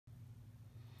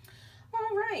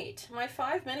All right, my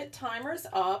 5-minute timer's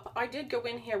up. I did go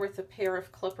in here with a pair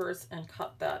of clippers and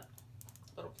cut that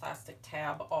little plastic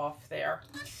tab off there.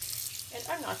 And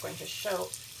I'm not going to show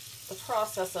the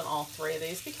process on all 3 of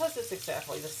these because it's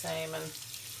exactly the same, and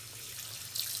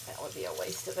that would be a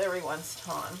waste of everyone's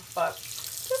time. But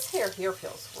this hair here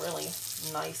feels really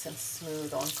nice and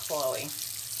smooth on Chloe.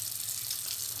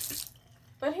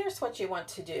 But here's what you want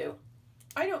to do.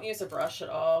 I don't use a brush at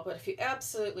all, but if you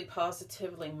absolutely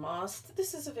positively must,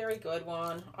 this is a very good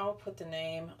one. I'll put the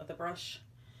name of the brush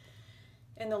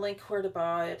and the link where to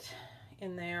buy it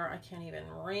in there. I can't even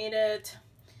read it.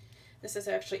 This is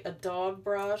actually a dog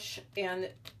brush, and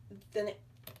the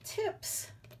tips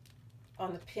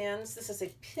on the pins, this is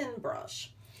a pin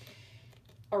brush,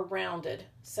 are rounded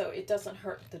so it doesn't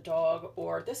hurt the dog.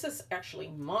 Or this is actually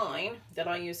mine that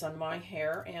I use on my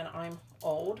hair, and I'm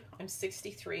old. I'm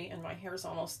 63 and my hair is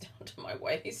almost down to my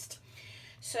waist.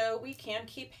 So we can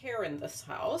keep hair in this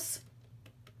house.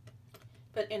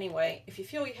 But anyway, if you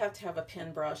feel you have to have a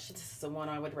pin brush, this is the one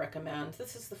I would recommend.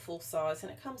 This is the full size,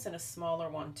 and it comes in a smaller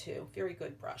one too. Very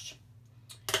good brush.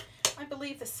 I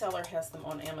believe the seller has them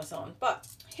on Amazon. But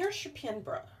here's your pin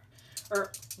brush.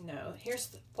 Or no,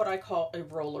 here's what I call a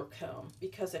roller comb,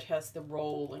 because it has the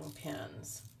rolling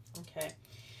pins. Okay.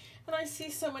 And I see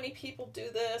so many people do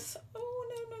this. Oh,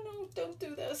 no, don't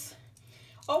do this.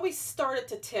 Always start at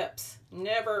the tips,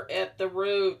 never at the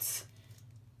roots.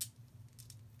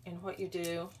 And what you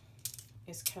do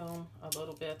is comb a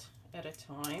little bit at a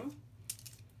time.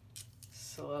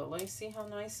 Slowly, see how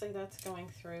nicely that's going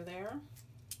through there?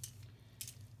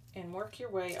 And work your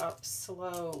way up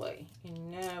slowly. You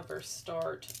never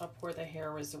start up where the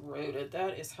hair is rooted.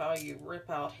 That is how you rip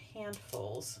out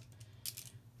handfuls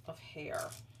of hair.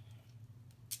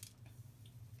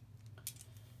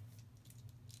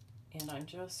 And I'm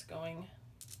just going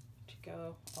to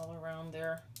go all around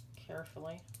there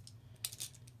carefully.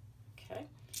 Okay,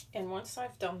 and once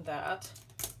I've done that,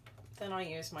 then I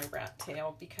use my rat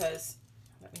tail, because,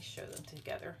 let me show them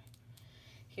together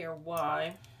here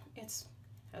why. It's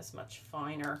has much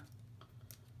finer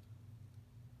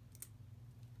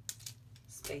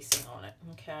spacing on it.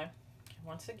 Okay,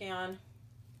 once again,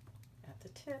 at the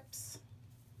tips.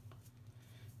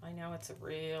 I know it's a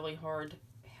really hard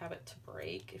habit to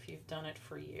break if you've done it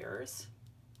for years.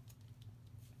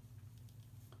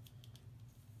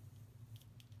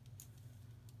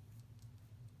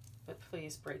 But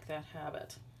please break that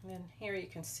habit. And then here you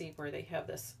can see where they have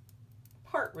this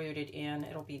part rooted in.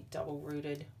 It'll be double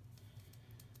rooted.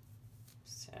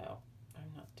 So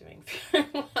I'm not doing very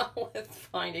well with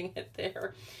finding it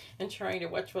there and trying to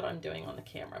watch what I'm doing on the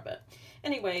camera. But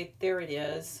anyway, there it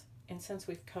is. And since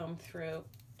we've combed through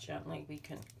gently, we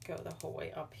can go the whole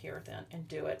way up here then and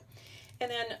do it. And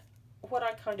then what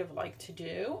I kind of like to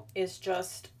do is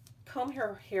just comb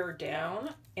her hair down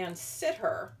and sit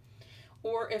her.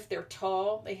 Or if they're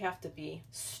tall, they have to be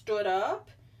stood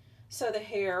up so the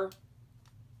hair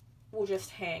will just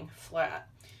hang flat.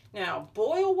 Now,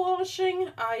 boil washing,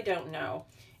 I don't know.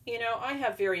 You know, I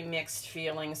have very mixed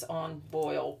feelings on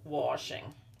boil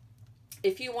washing.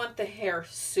 If you want the hair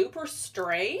super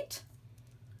straight,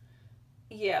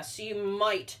 yes, you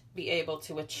might be able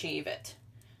to achieve it,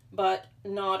 but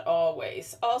not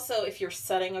always. Also, if you're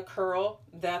setting a curl,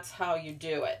 that's how you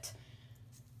do it.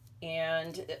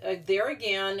 And there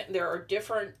again, there are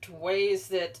different ways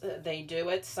that they do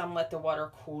it. Some let the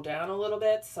water cool down a little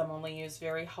bit. Some only use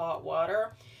very hot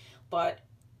water. But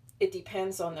it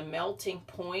depends on the melting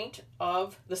point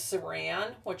of the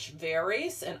saran, which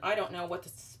varies. And I don't know what the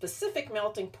specific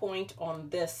melting point on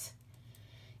this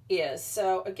is.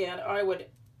 So again, I would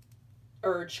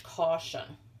urge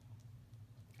caution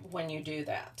when you do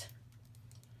that.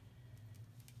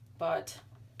 But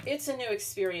it's a new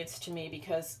experience to me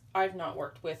because I've not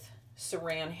worked with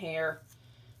saran hair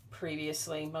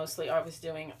previously. Mostly I was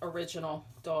doing original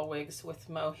doll wigs with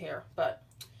mohair, but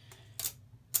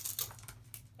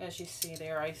as you see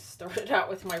there, I started out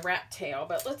with my rat tail,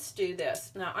 but let's do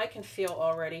this. Now I can feel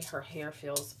already her hair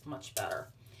feels much better.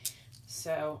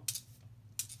 So,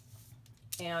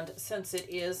 and since it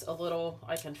is a little,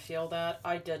 I can feel that,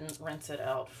 I didn't rinse it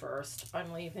out first.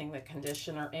 I'm leaving the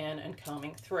conditioner in and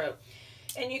combing through.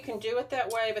 And you can do it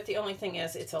that way, but the only thing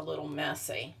is it's a little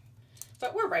messy.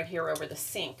 But we're right here over the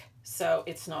sink, so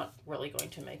it's not really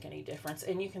going to make any difference.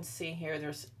 And you can see here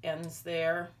there's ends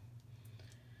there.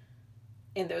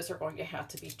 And those are going to have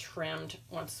to be trimmed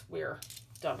once we're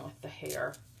done with the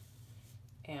hair.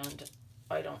 And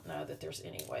I don't know that there's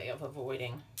any way of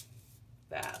avoiding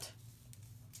that.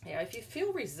 Yeah, if you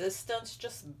feel resistance,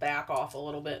 just back off a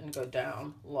little bit and go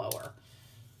down lower.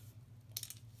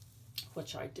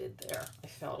 which I did there. I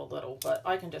felt a little, but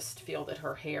I can just feel that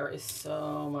her hair is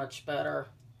so much better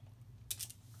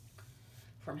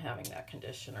from having that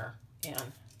conditioner in.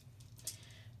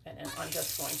 And then I'm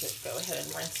just going to go ahead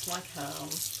and rinse my comb.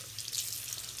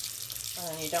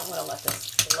 And you don't want to let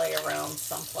this lay around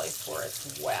someplace where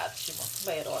it's wet. You want to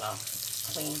lay it on a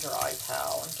clean, dry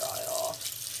towel and dry it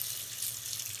off.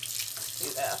 Do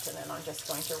that, and then I'm just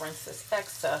going to rinse this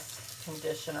excess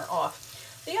conditioner off.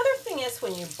 The other thing is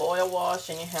when you boil wash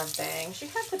and you have bangs, you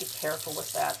have to be careful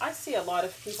with that. I see a lot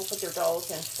of people put their dolls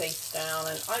in face down,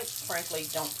 and I frankly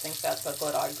don't think that's a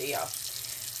good idea.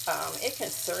 It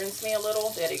concerns me a little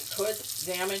that it could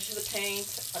damage the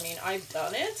paint. I mean, I've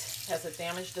done it. Has it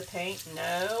damaged the paint?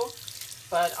 No.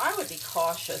 But I would be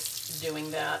cautious doing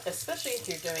that, especially if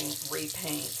you're doing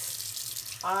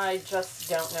repaints. I just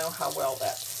don't know how well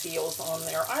that seals on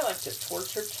there. I like to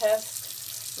torture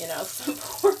test, you know, some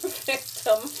poor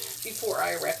victim before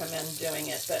I recommend doing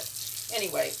it. But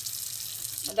anyway,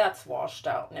 that's washed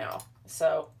out now.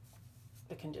 So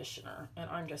the conditioner, and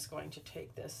I'm just going to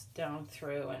take this down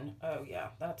through, and oh yeah,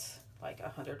 that's like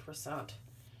 100%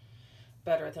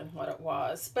 better than what it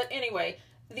was. But anyway,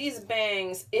 these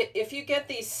bangs, if you get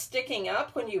these sticking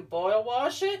up when you boil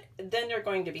wash it, then they're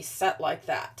going to be set like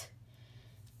that.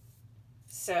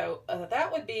 So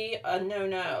that would be a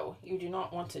no-no. You do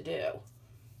not want to do.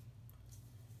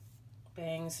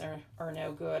 Bangs are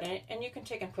no good. And you can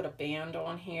take and put a band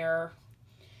on here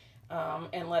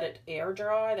and let it air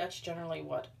dry. That's generally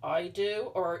what I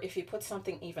do. Or if you put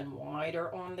something even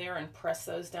wider on there and press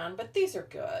those down. But these are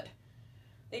good.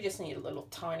 They just need a little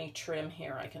tiny trim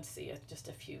here. I can see it, just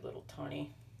a few little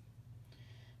tiny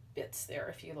bits there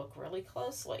if you look really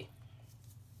closely.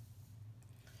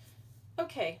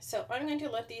 Okay, so I'm going to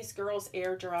let these girls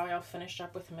air dry. I'll finish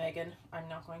up with Megan. I'm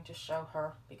not going to show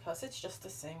her because it's just the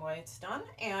same way it's done.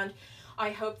 And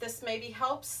I hope this maybe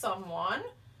helps someone.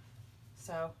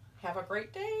 So have a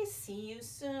great day. See you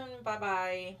soon.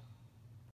 Bye-bye.